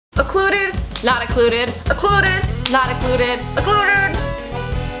Occluded, not occluded, occluded, not occluded, occluded.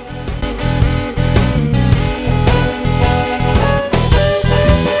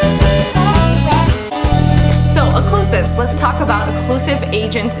 So occlusives, let's talk about occlusive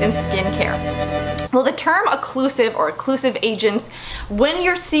agents in skincare. Well, the term occlusive or occlusive agents, when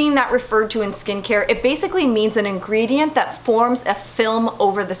you're seeing that referred to in skincare, it basically means an ingredient that forms a film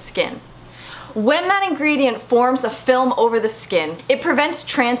over the skin. When that ingredient forms a film over the skin, it prevents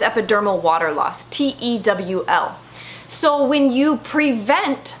transepidermal water loss, TEWL. So when you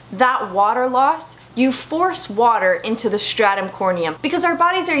prevent that water loss, you force water into the stratum corneum because our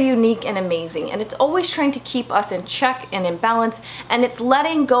bodies are unique and amazing, and it's always trying to keep us in check and in balance, and it's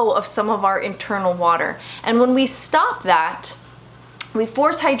letting go of some of our internal water. And when we stop that, we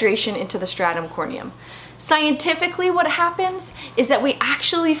force hydration into the stratum corneum. Scientifically, what happens is that we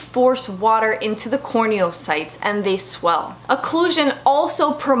actually force water into the corneocytes and they swell. Occlusion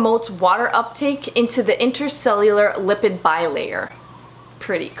also promotes water uptake into the intercellular lipid bilayer.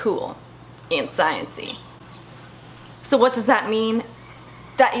 Pretty cool and sciencey. So what does that mean?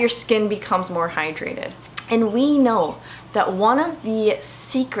 That your skin becomes more hydrated. And we know that one of the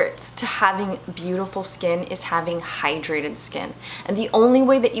secrets to having beautiful skin is having hydrated skin. And the only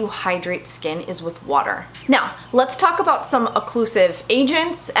way that you hydrate skin is with water. Now, let's talk about some occlusive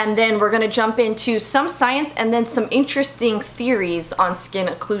agents, and then we're gonna jump into some science and then some interesting theories on skin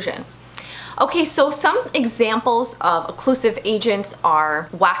occlusion. Okay, so some examples of occlusive agents are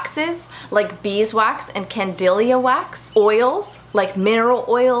waxes like beeswax and candelia wax, oils like mineral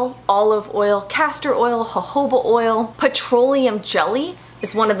oil, olive oil, castor oil, jojoba oil, petroleum jelly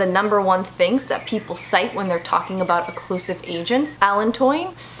is one of the #1 things that people cite when they're talking about occlusive agents,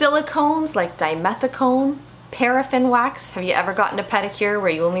 allantoin, silicones like dimethicone, paraffin wax. Have you ever gotten a pedicure where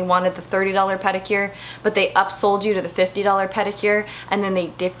you only wanted the $30 pedicure, but they upsold you to the $50 pedicure, and then they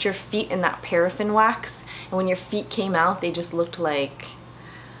dipped your feet in that paraffin wax, and when your feet came out, they just looked like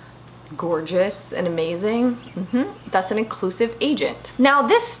gorgeous and amazing? That's an occlusive agent. Now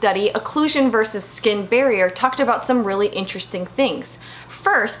this study, occlusion versus skin barrier, talked about some really interesting things.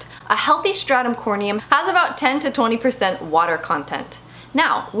 First, a healthy stratum corneum has about 10 to 20% water content.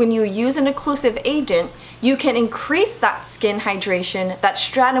 Now, when you use an occlusive agent, you can increase that skin hydration, that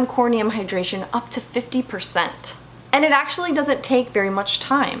stratum corneum hydration, up to 50%. And it actually doesn't take very much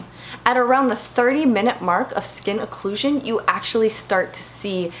time. At around the 30-minute mark of skin occlusion, you actually start to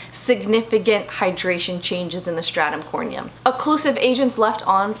see significant hydration changes in the stratum corneum. Occlusive agents left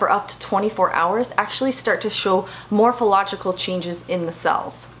on for up to 24 hours actually start to show morphological changes in the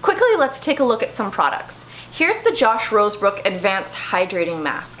cells. Quickly, let's take a look at some products. Here's the Josh Roseburg Advanced Hydrating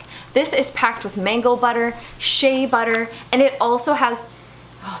Mask. This is packed with mango butter, shea butter, and it also has,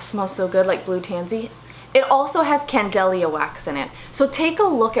 oh, it smells so good, like blue tansy. It also has candelia wax in it. So take a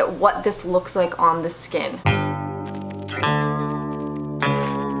look at what this looks like on the skin.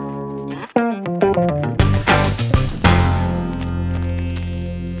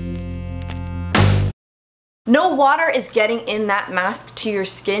 No water is getting in that mask to your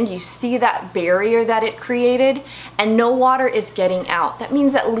skin. You see that barrier that it created, and no water is getting out. That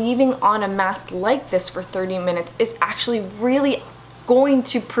means that leaving on a mask like this for 30 minutes is actually really going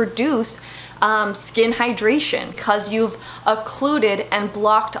to produce skin hydration because you've occluded and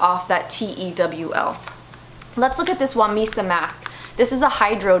blocked off that TEWL. Let's look at this Wamisa mask. This is a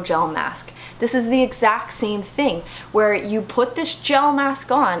hydrogel mask. This is the exact same thing where you put this gel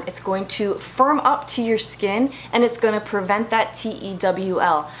mask on, it's going to firm up to your skin and it's going to prevent that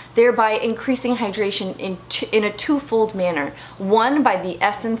TEWL, thereby increasing hydration in a twofold manner. One by the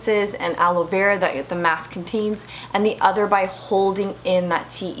essences and aloe vera that the mask contains, and the other by holding in that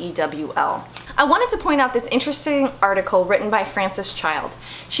TEWL. I wanted to point out this interesting article written by Frances Child.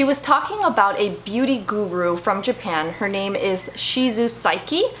 She was talking about a beauty guru from Japan. Her name is Shizu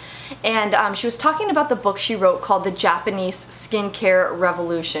Saiki. And she was talking about the book she wrote called The Japanese Skincare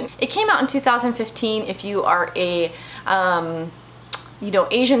Revolution. It came out in 2015. If you are a Asian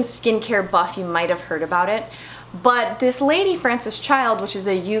skincare buff, you might have heard about it. But this lady, Frances Child, which is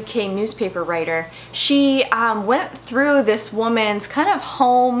a UK newspaper writer, she went through this woman's kind of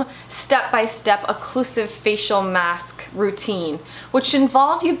home, step-by-step occlusive facial mask routine, which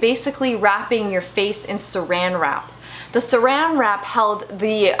involved you basically wrapping your face in saran wrap. The saran wrap held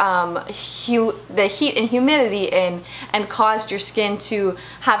the heat and humidity in and caused your skin to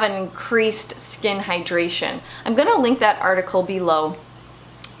have an increased skin hydration. I'm going to link that article below.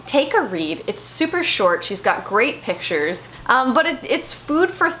 Take a read. It's super short. She's got great pictures, but it's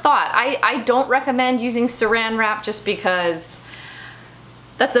food for thought. I don't recommend using saran wrap just because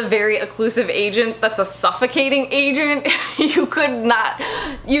That's a very occlusive agent. That's a suffocating agent. You could not,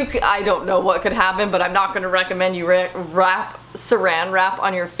 I don't know what could happen, but I'm not going to recommend you wrap saran wrap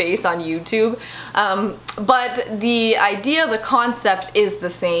on your face on YouTube. But the idea, the concept is the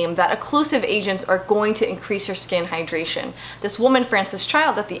same, that occlusive agents are going to increase your skin hydration. This woman, Frances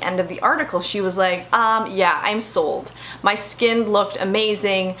Child, at the end of the article, she was like, yeah, I'm sold. My skin looked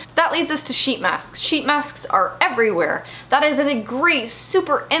amazing. That leads us to sheet masks. Sheet masks are everywhere. That is a great,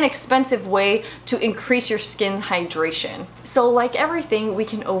 super inexpensive way to increase your skin hydration. So like everything, we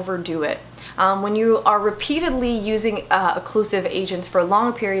can overdo it. When you are repeatedly using occlusive agents for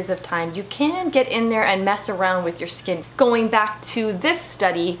long periods of time, you can get in there and mess around with your skin. Going back to this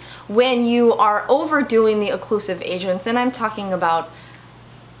study, when you are overdoing the occlusive agents, and I'm talking about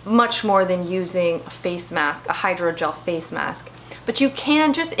much more than using a face mask, a hydrogel face mask, but you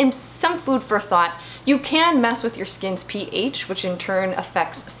can, just in some food for thought, you can mess with your skin's pH, which in turn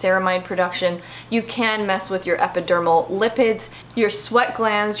affects ceramide production. You can mess with your epidermal lipids, your sweat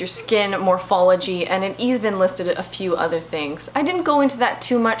glands, your skin morphology, and it even listed a few other things. I didn't go into that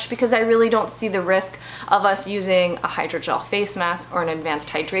too much because I really don't see the risk of us using a hydrogel face mask or an advanced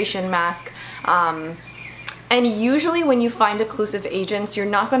hydration mask. And usually when you find occlusive agents, you're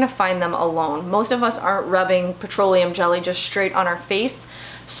not going to find them alone. Most of us aren't rubbing petroleum jelly just straight on our face.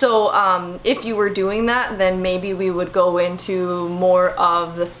 So if you were doing that, then maybe we would go into more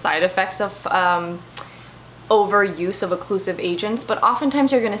of the side effects of overuse of occlusive agents, but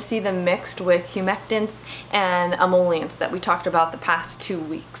oftentimes you're going to see them mixed with humectants and emollients that we talked about the past 2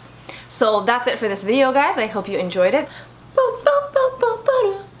 weeks. So that's it for this video, guys. I hope you enjoyed it.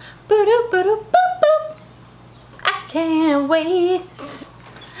 Can't wait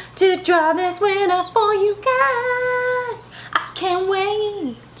to draw this winner for you guys. I can't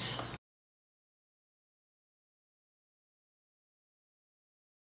wait.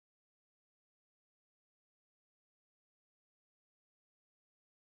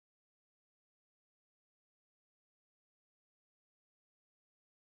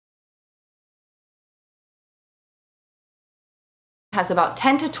 Has about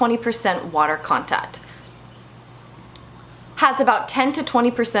 10 to 20% water content. Has about 10 to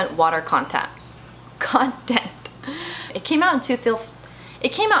 20% water content. It came out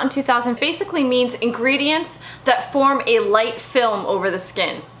in 2000. Basically means ingredients that form a light film over the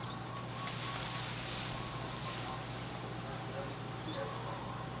skin.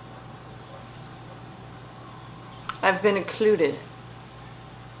 I've been occluded.